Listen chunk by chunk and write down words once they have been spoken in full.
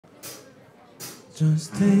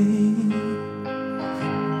Just stay.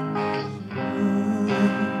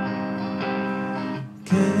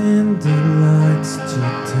 Candlelights to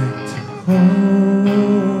take to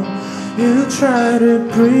home. You tried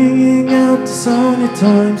it, bringing out the sunny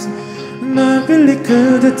times, and I really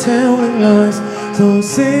good at telling lies. So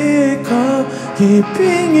sick of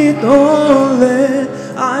keeping it all in.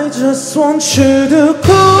 I just want you to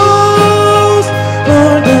close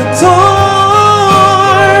all the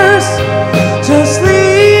doors. Just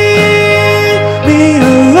leave me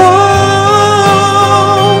alone.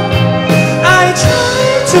 I try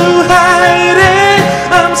to hide it,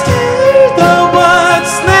 I'm scared of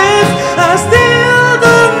what's next. I still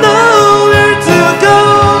don't know where to go.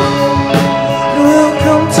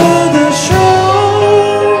 Welcome to the show.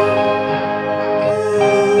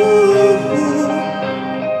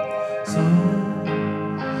 So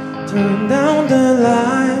turn down the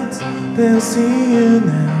lights, they'll see you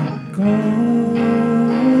now. Go.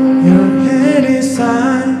 Your head is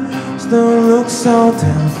high, so don't look so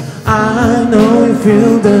down. I know you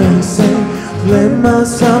feel the same. Let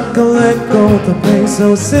myself go, let go the pain.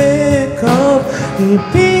 So sick of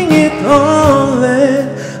keeping it all in.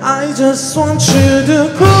 I just want you to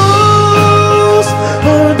close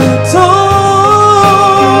all the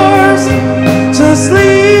doors. Just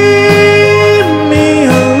leave me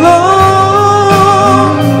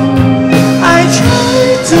alone. I try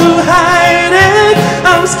to hide it,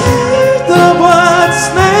 I'm scared of what's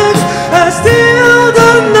next. I still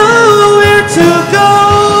don't know where to go.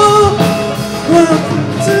 Welcome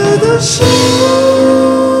to the show.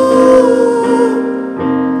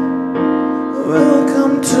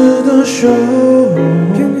 Welcome to the show.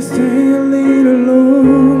 Can you stay a little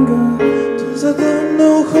longer? 'Cause I don't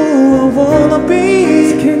know who I wanna be.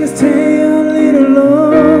 Can you stay a little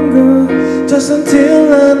longer? Just until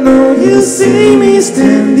I know you see me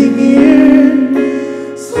standing here.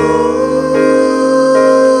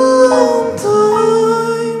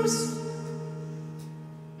 Sometimes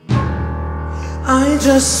I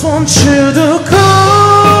just want you to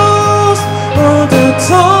close all the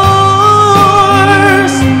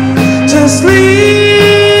doors. Just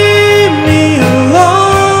leave me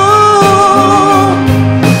alone.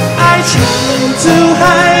 I try to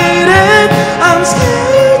hide it, I'm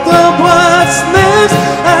scared of what's next.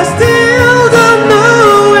 I still don't know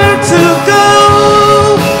where to go.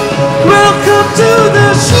 Welcome to the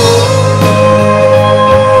show.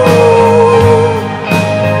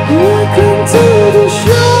 Welcome to the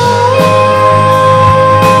show.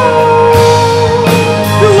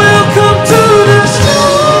 Welcome to the show.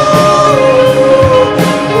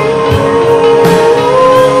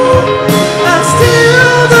 I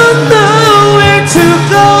still don't know where to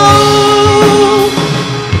go.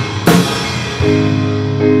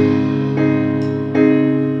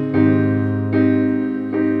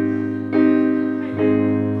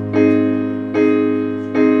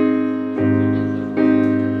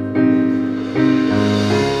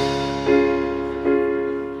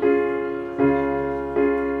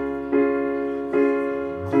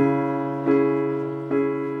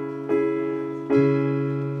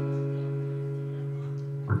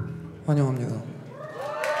 환영합니다.